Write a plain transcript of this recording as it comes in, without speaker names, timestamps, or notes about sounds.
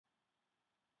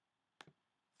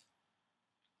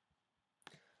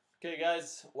Okay,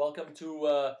 guys, welcome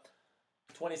to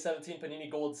 2017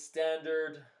 Panini Gold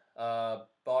Standard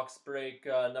box break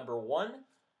number 1.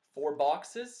 4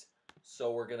 boxes.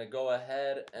 So we're going to go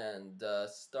ahead and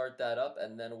start that up,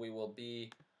 and then we will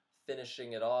be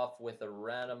finishing it off with a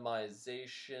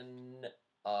randomization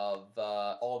of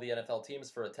all the NFL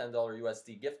teams for a $10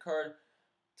 USD gift card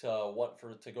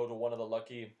to go to one of the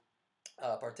lucky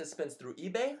participants through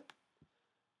eBay.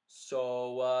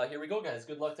 So here we go, guys.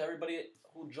 Good luck to everybody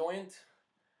who joined.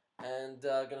 And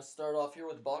gonna start off here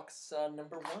with box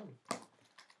number 1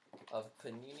 of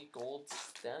Panini Gold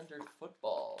Standard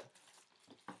Football.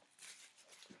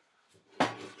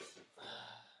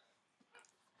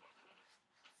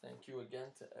 Thank you again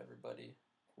to everybody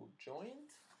who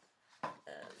joined,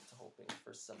 and hoping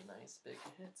for some nice big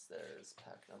hits. There's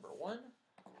pack number 1,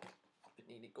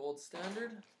 Panini Gold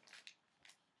Standard.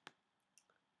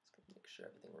 Make sure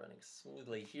everything running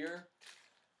smoothly here.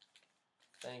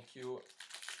 Thank you,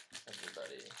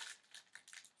 everybody.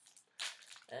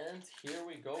 And here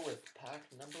we go with pack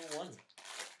number 1.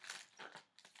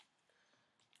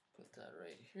 Put that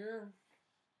right here.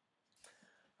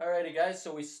 Alrighty, guys,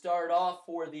 so we start off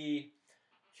for the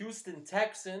Houston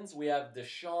Texans. We have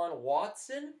Deshaun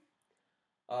Watson,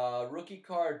 rookie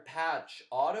card patch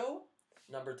auto,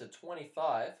 number to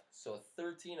 25, so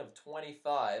 13 of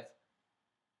 25.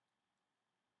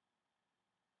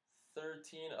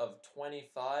 13 of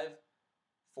 25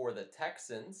 for the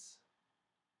Texans.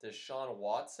 Deshaun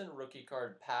Watson, rookie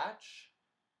card patch.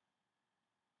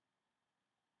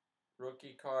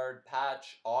 Rookie card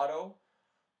patch auto.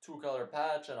 2-color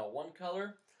patch and a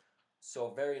 1-color.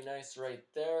 So very nice right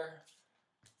there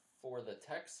for the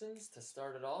Texans to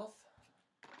start it off.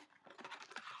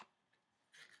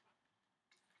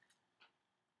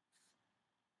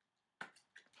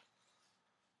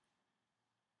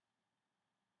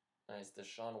 Nice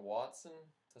Deshaun Watson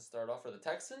to start off for the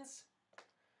Texans.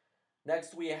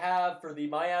 Next we have for the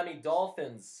Miami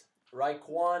Dolphins,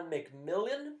 Raekwon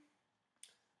McMillan.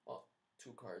 Oh,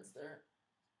 2 cards there.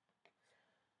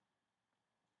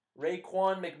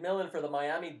 Raekwon McMillan for the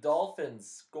Miami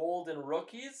Dolphins, Golden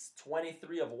Rookies,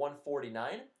 23 of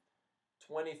 149.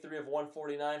 23 of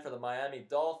 149 for the Miami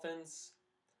Dolphins.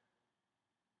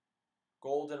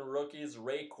 Golden Rookies,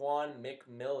 Raekwon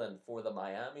McMillan for the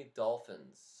Miami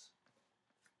Dolphins.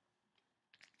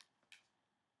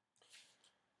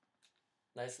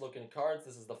 Nice looking cards.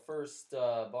 This is the first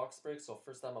box break, so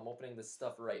first time I'm opening this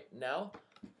stuff right now.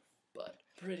 But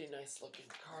pretty nice looking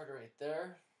card right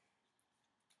there.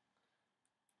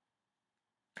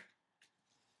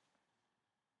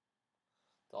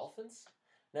 Dolphins.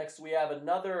 Next we have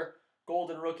another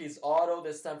Golden Rookies auto,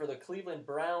 this time for the Cleveland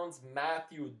Browns,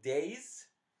 Matthew Days.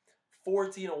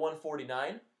 14 of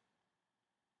 149.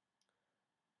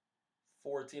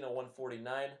 14 of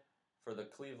 149 for the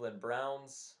Cleveland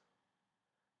Browns.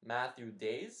 Matthew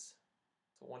Days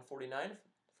to 149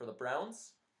 for the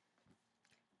Browns.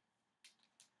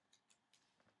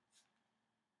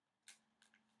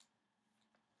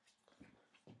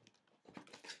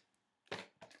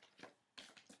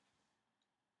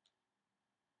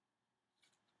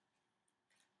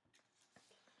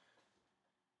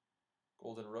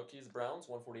 Golden Rookies, Browns,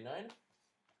 149.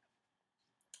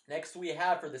 Next we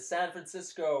have for the San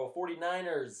Francisco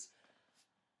 49ers,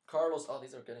 Carlos, oh,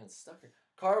 these are getting stuck here.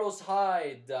 Carlos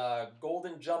Hyde,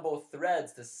 Golden Jumbo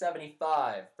Threads to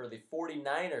 75 for the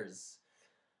 49ers.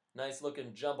 Nice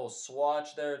looking jumbo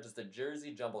swatch there, just a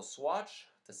jersey jumbo swatch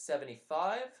to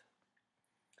 75.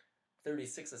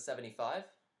 36 of 75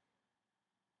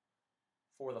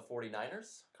 for the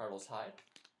 49ers, Carlos Hyde.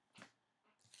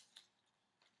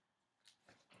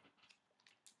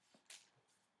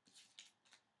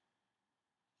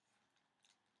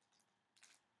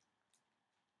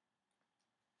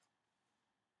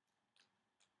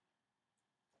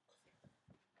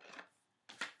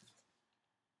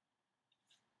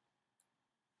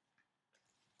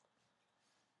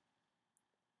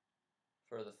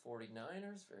 For the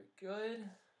 49ers, very good.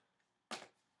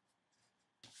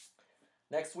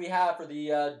 Next we have for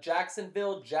the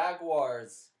Jacksonville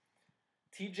Jaguars,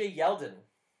 TJ Yeldon,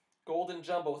 Golden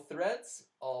Jumbo Threads,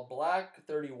 all black,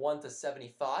 31 to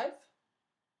 75.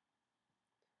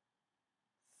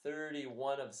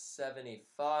 31 of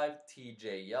 75,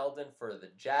 TJ Yeldon for the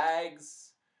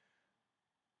Jags.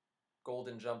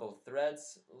 Golden Jumbo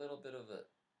Threads, a little bit of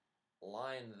a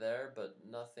line there, but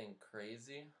nothing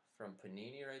crazy from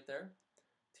Panini right there.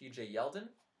 TJ Yeldon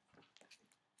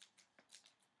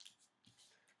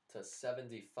to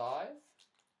 75.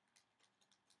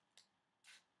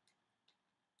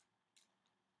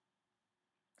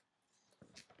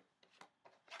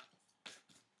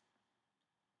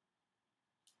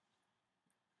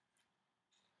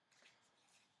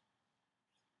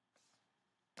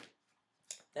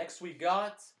 Next we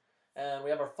got, and we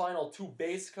have our final 2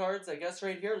 base cards, I guess,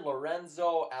 right here.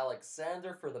 Lorenzo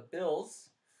Alexander for the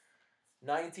Bills,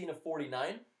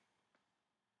 19/49.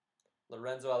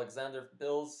 Lorenzo Alexander,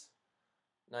 Bills,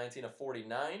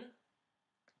 19/49.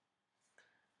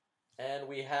 And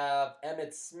we have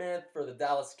Emmitt Smith for the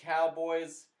Dallas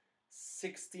Cowboys,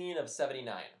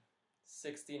 16/79.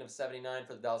 16/79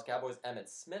 for the Dallas Cowboys, Emmitt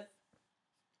Smith.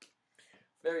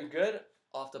 Very good.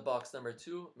 Off to box number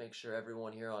 2. Make sure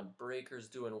everyone here on Breakers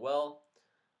doing well.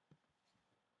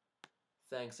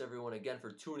 Thanks everyone again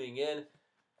for tuning in.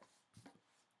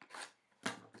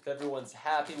 If everyone's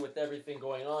happy with everything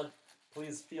going on,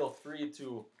 please feel free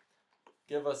to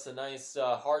give us a nice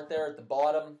heart there at the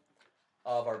bottom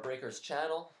of our Breakers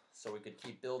channel so we could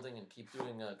keep building and keep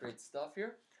doing great stuff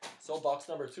here. So box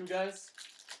number 2, guys.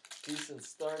 Decent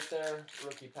start there.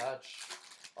 Rookie patch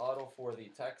auto for the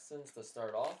Texans to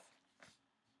start off.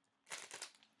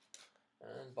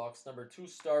 And box number 2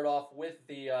 start off with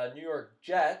the New York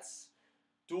Jets.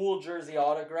 Dual jersey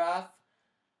autograph.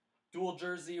 Dual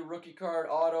jersey rookie card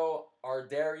auto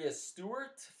Ardarius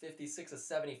Stewart.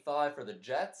 56/75 for the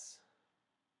Jets.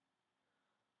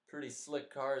 Pretty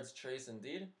slick cards, Trace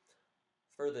indeed.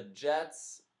 For the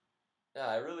Jets, yeah,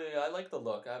 I like the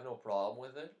look. I have no problem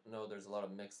with it. I know there's a lot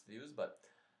of mixed views, but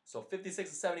so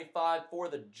 56/75 for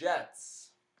the Jets.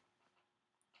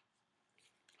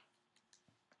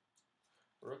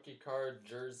 Rookie card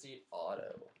jersey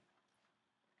auto.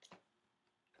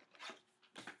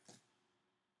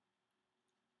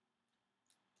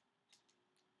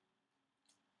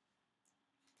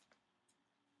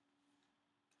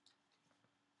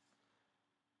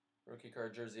 Rookie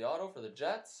card jersey auto for the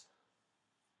Jets.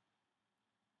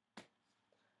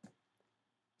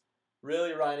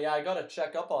 Really, Ryan? Yeah, I got to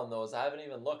check up on those. I haven't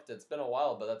even looked. It's been a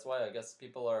while, but that's why I guess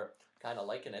people are kind of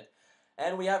liking it.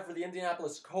 And we have for the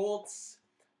Indianapolis Colts,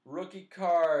 rookie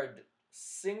card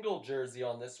single jersey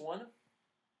on this one.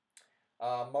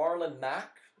 Marlon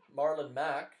Mack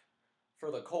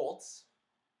for the Colts.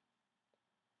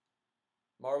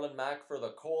 Marlon Mack for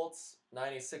the Colts,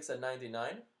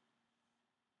 96/99.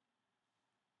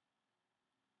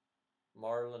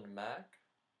 Marlon Mack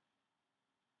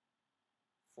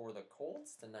for the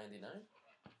Colts to 99.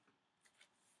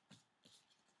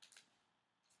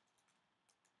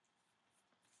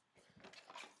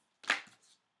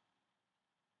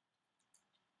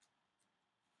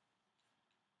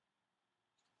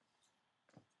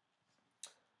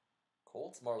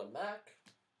 Colts, Marlon Mack.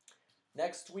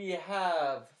 Next we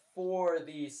have for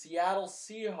the Seattle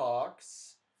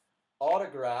Seahawks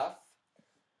autograph,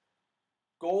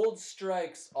 Gold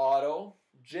Strikes auto,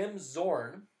 Jim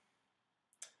Zorn.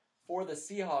 For the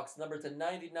Seahawks, number to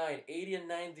 99,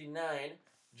 80/99,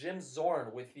 Jim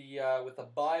Zorn with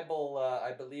the Bible,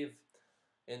 I believe,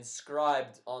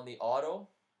 inscribed on the auto.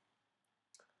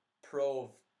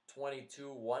 Prov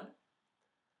 22/1.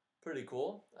 Pretty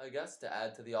cool, I guess, to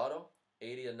add to the auto.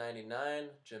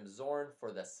 80/99, Jim Zorn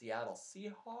for the Seattle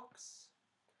Seahawks.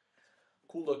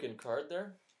 Cool looking card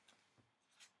there.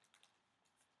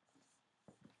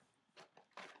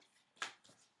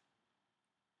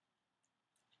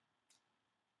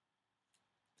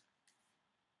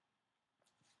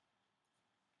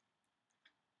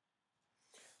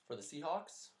 For the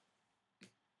Seahawks.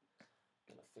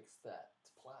 Gonna fix that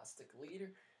plastic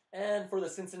leader. And for the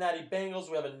Cincinnati Bengals,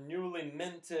 we have a newly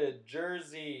minted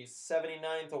jersey,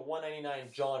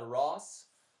 79/199, John Ross.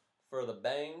 For the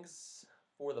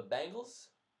Bengals,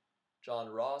 John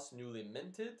Ross, newly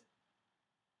minted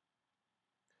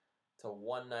to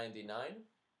 199,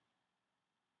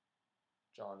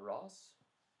 John Ross.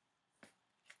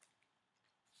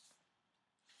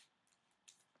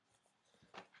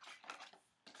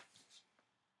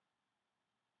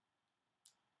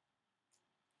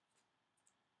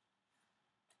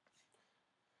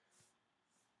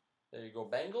 There you go,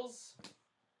 Bengals.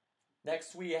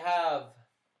 Next we have,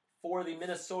 for the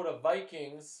Minnesota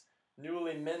Vikings,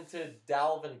 newly minted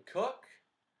Dalvin Cook.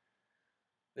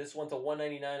 This one to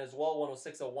 199 as well,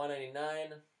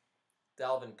 106/199.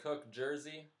 Dalvin Cook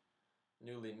jersey,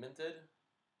 newly minted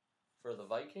for the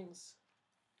Vikings.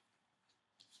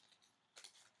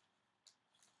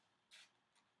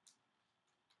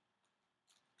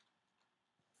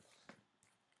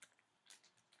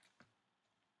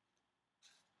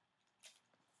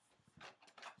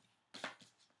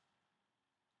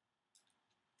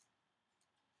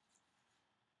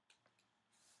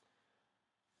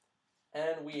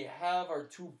 And we have our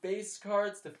 2 base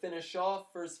cards to finish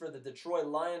off. First for the Detroit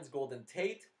Lions, Golden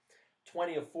Tate,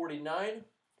 20/49.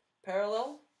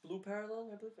 Parallel, blue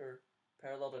parallel, I believe, or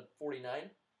parallel to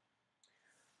 49.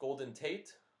 Golden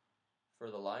Tate for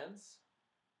the Lions,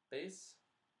 base.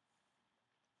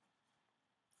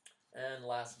 And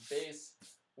last base,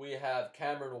 we have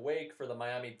Cameron Wake for the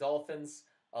Miami Dolphins,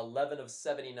 11 of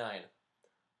 79,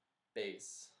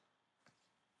 base.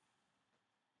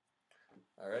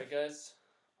 All right, guys,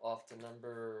 off to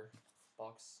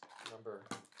box number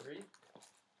 3.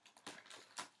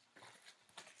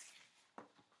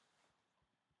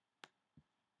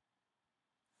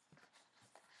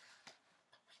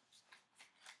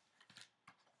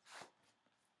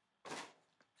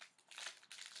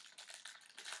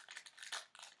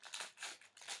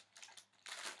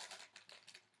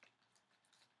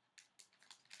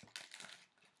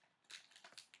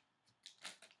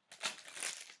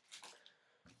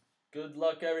 Good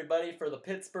luck, everybody, for the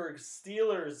Pittsburgh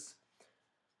Steelers.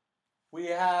 We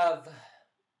have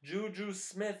Juju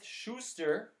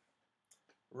Smith-Schuster,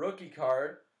 rookie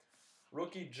card,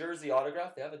 rookie jersey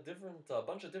autograph. They have a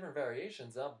bunch of different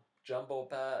variations.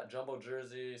 Jumbo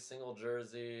jersey, single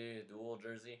jersey, dual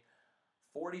jersey.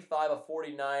 45 of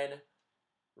 49,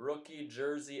 rookie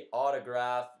jersey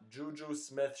autograph, Juju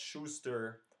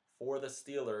Smith-Schuster for the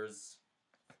Steelers.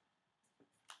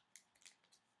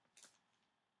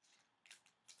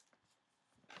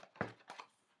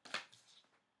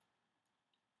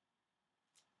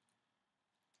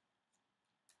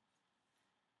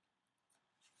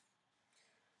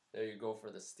 There you go for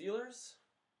the Steelers.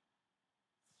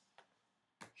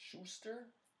 Schuster.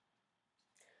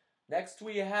 Next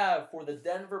we have for the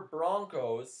Denver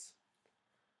Broncos,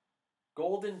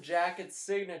 Golden Jacket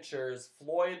signatures,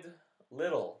 Floyd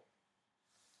Little.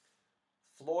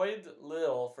 Floyd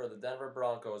Little for the Denver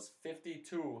Broncos,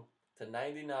 52 to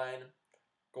 99,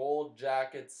 Gold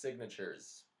Jacket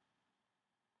signatures.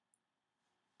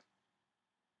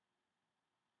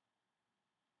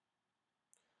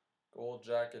 Gold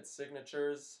Jacket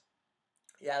signatures.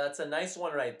 Yeah, that's a nice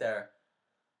one right there.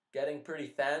 Getting pretty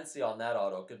fancy on that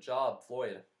auto. Good job,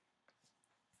 Floyd.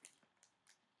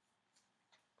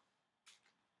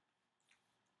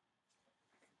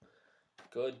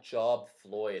 Good job,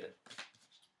 Floyd.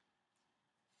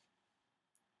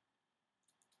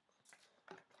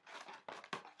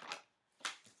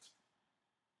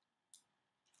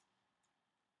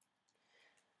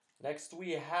 Next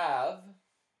we have,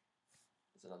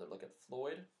 here's another look at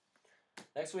Floyd.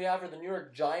 Next we have for the New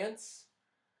York Giants,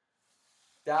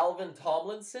 Dalvin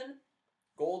Tomlinson,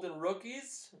 Golden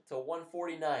Rookies to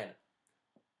 149.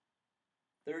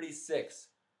 36.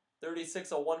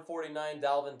 36 of 149,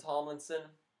 Dalvin Tomlinson.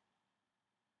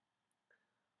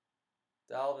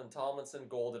 Dalvin Tomlinson,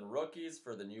 Golden Rookies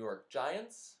for the New York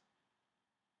Giants.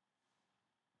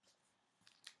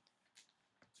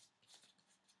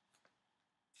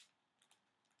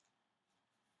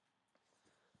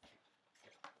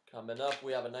 Coming up,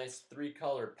 we have a nice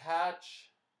 3-color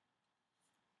patch.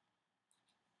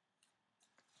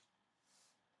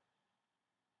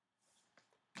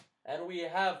 And we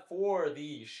have for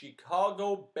the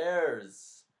Chicago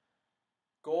Bears,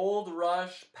 Gold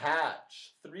Rush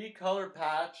patch. 3-color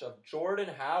patch of Jordan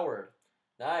Howard.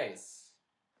 Nice.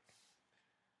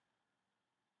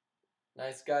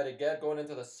 Nice guy to get going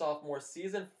into the sophomore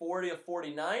season. 40 of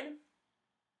 49.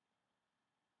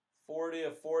 40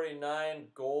 of 49,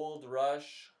 Gold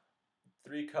Rush,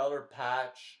 3-color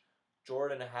patch,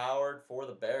 Jordan Howard for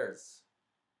the Bears.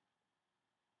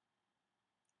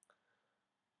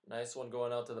 Nice one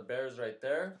going out to the Bears right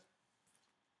there.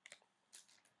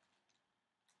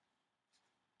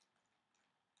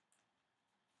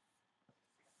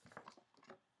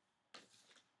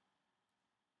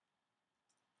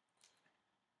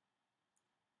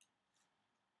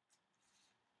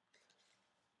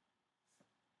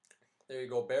 There you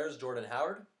go, Bears, Jordan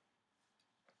Howard.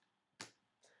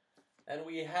 And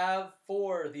we have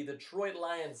for the Detroit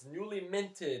Lions, newly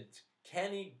minted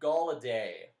Kenny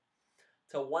Golladay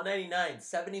to 199.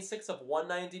 76 of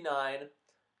 199,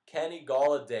 Kenny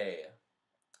Golladay.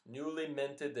 Newly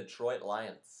minted Detroit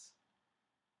Lions.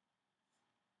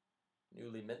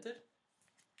 Newly minted.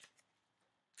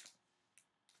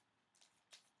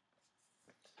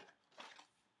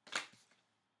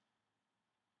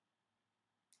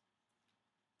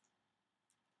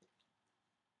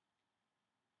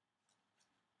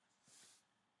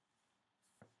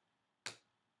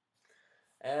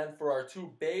 And for our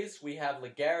 2 base, we have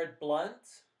LeGarrette Blount.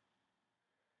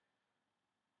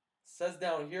 Says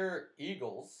down here,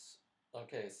 Eagles.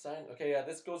 Okay, yeah,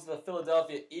 this goes to the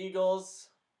Philadelphia Eagles.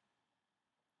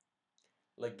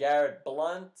 LeGarrette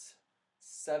Blount,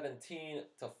 17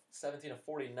 of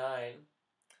 49.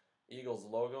 Eagles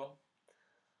logo.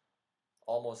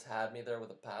 Almost had me there with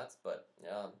the Pats, but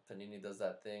yeah, Panini does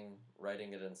that thing,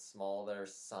 writing it in small there,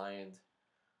 signed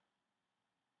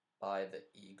by the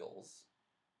Eagles.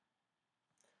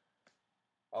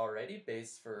 Alrighty,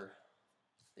 base for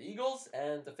the Eagles.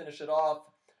 And to finish it off,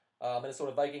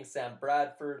 Minnesota Vikings, Sam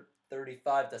Bradford,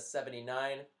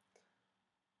 35/79.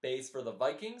 Base for the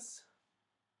Vikings.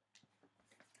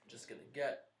 Just going to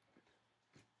get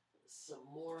some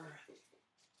more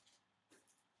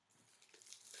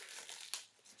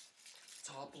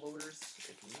top loaders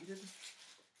if needed.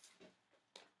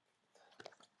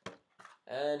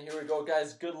 And here we go,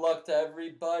 guys. Good luck to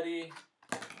everybody.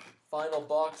 Final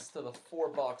box to the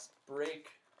 4-box break.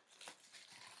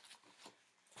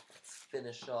 Let's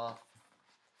finish off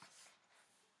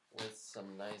with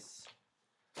some nice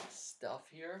stuff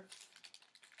here.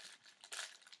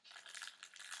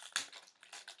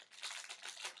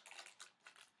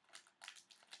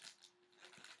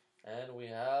 And we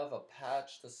have a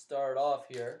patch to start off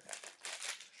here.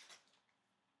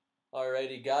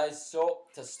 Alrighty, guys, so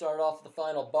to start off the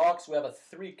final box, we have a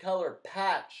 3-color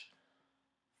patch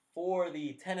for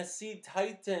the Tennessee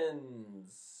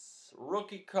Titans.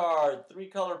 Rookie card,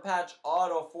 3-color patch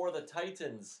auto for the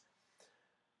Titans.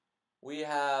 We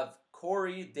have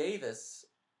Corey Davis.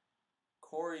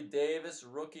 Corey Davis,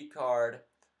 rookie card,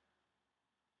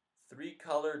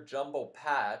 3-color jumbo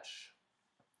patch,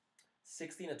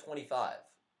 16/25.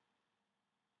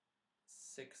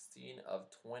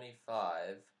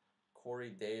 16/25.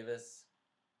 Corey Davis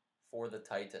for the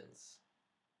Titans.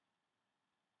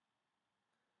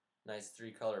 Nice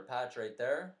 3-color patch right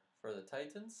there for the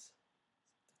Titans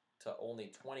to only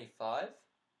 25.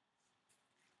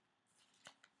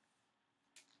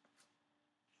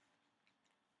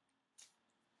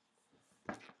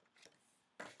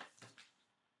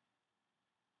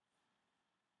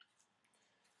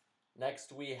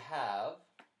 Next we have,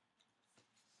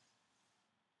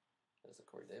 there's a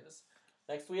Corey Davis.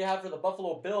 Next we have for the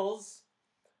Buffalo Bills,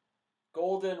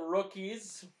 Golden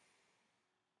Rookies.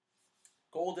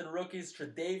 Golden Rookies,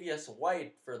 Tre'Davious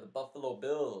White for the Buffalo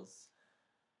Bills.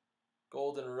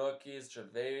 Golden Rookies,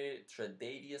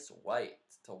 Tre'Davious White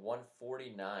to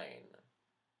 149.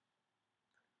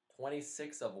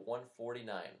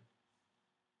 26/149.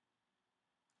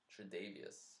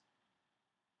 Tre'Davious.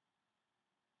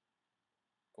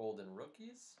 Golden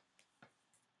Rookies.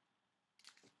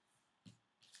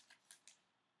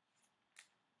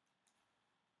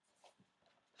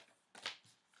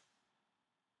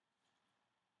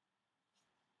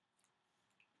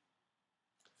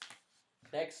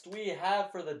 Next we have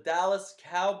for the Dallas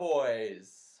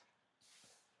Cowboys.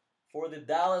 For the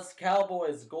Dallas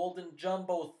Cowboys, Golden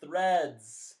Jumbo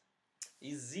Threads,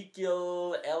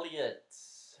 Ezekiel Elliott.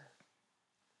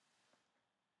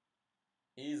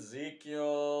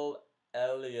 Ezekiel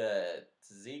Elliott.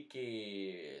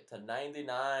 Zeke to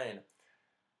 99.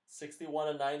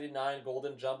 61/99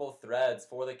 Golden Jumbo Threads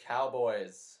for the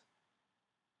Cowboys.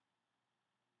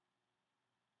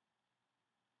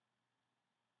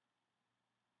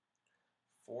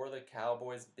 For the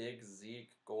Cowboys, Big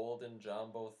Zeke Golden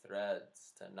Jumbo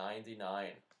Threads to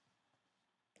 99.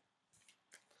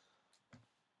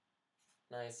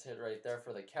 Nice hit right there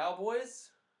for the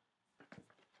Cowboys.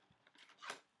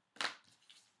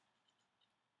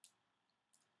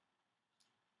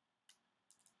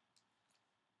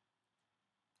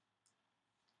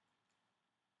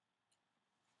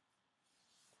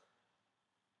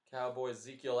 Cowboys,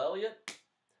 Ezekiel Elliott.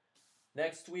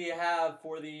 Next we have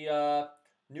for the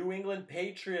New England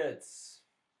Patriots,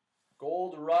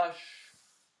 Gold Rush.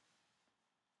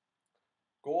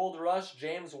 Gold Rush,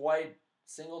 James White,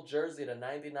 single jersey to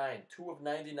 99.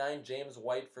 2/99, James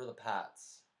White for the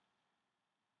Pats.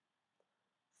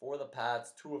 For the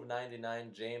Pats,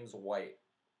 2/99, James White.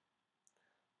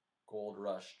 Gold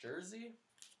Rush jersey.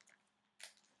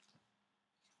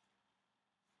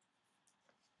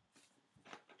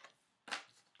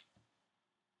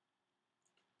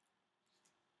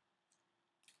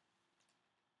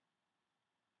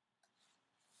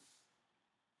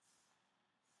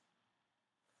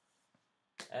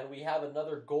 And we have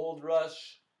another Gold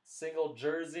Rush single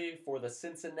jersey for the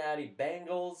Cincinnati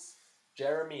Bengals,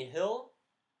 Jeremy Hill.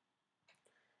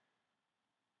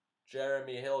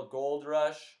 Jeremy Hill Gold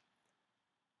Rush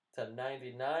to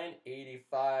 99,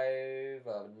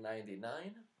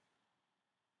 85/99.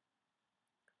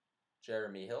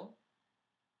 Jeremy Hill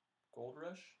Gold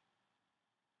Rush.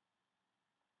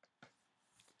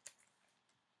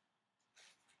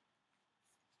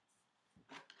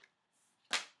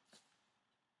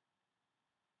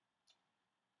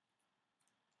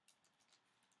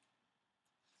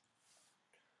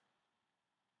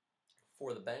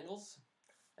 For the Bengals.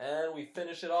 And we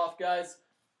finish it off, guys,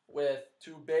 with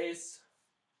 2 base.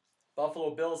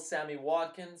 Buffalo Bills, Sammy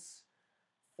Watkins.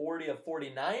 40 of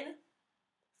 49.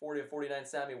 40 of 49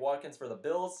 Sammy Watkins for the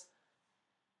Bills.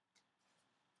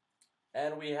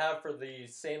 And we have for the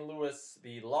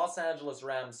Los Angeles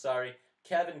Rams,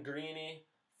 Kevin Greeny,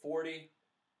 40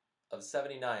 of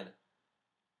 79.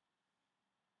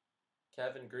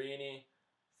 Kevin Greeny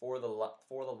for the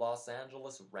Los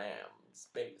Angeles Rams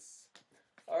base.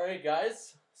 All right,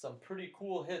 guys, some pretty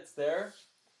cool hits there.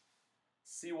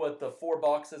 See what the 4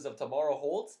 boxes of tomorrow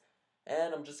holds,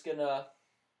 and I'm just gonna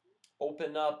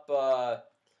open up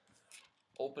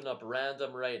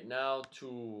random right now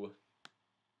to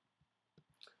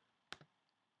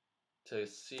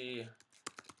see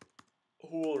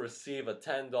who will receive a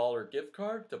 $10 gift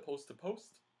card to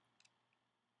Post2Post.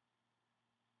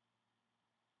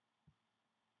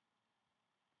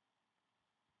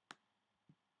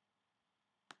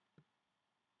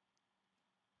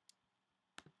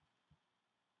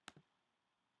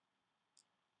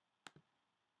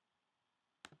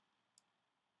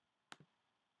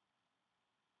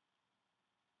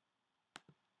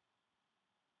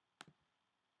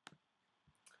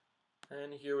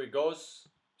 And here we go.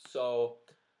 So,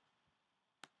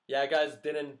 yeah, guys,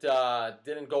 didn't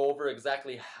go over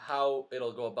exactly how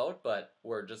it'll go about, but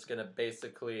we're just gonna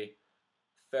basically,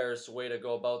 fairest way to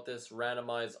go about this,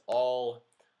 randomize all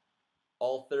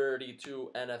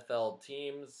 32 NFL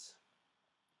teams,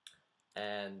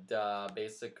 and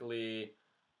basically,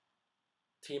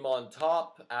 team on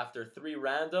top after 3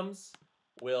 randoms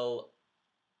will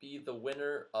be the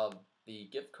winner of the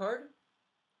gift card.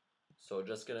 So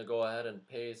just gonna go ahead and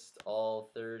paste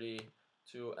all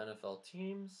 32 NFL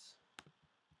teams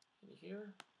in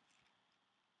here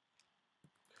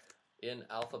in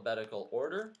alphabetical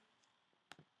order.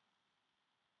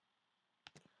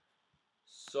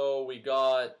 So we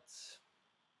got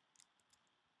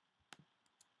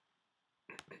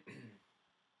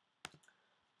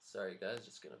sorry guys,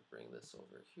 just gonna bring this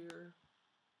over here.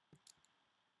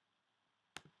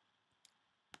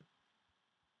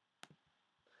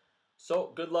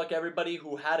 So good luck everybody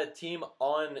who had a team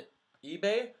on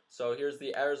eBay. So here's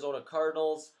the Arizona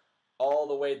Cardinals all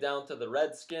the way down to the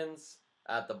Redskins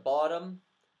at the bottom.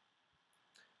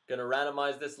 Gonna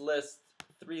randomize this list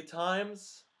 3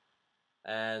 times,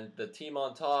 and the team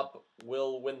on top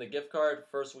will win the gift card.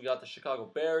 First we got the Chicago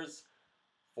Bears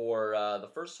for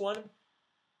the first one.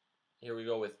 Here we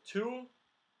go with 2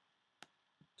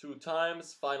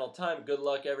 times, final time. Good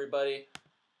luck everybody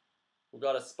who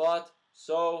got a spot.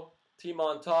 So team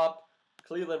on top,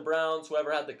 Cleveland Browns.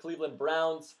 Whoever had the Cleveland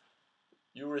Browns,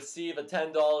 you receive a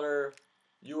 $10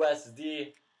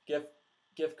 USD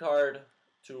gift card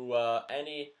to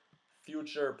any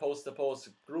future Post2Post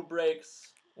group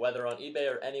breaks, whether on eBay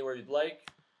or anywhere you'd like.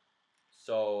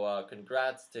 So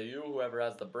congrats to you, whoever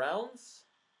has the Browns.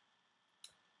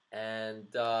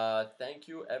 And thank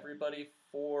you everybody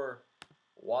for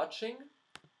watching.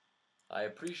 I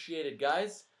appreciate it,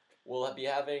 guys. We'll be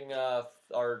having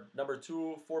our number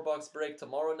 2 4-box break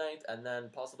tomorrow night, and then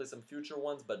possibly some future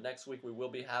ones. But next week we will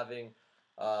be having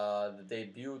the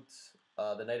debut,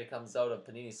 the night it comes out, of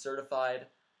Panini Certified.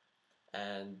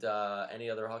 And any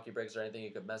other hockey breaks or anything, you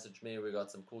could message me. We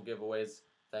got some cool giveaways.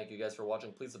 Thank you guys for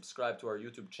watching. Please subscribe to our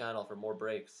YouTube channel for more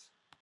breaks.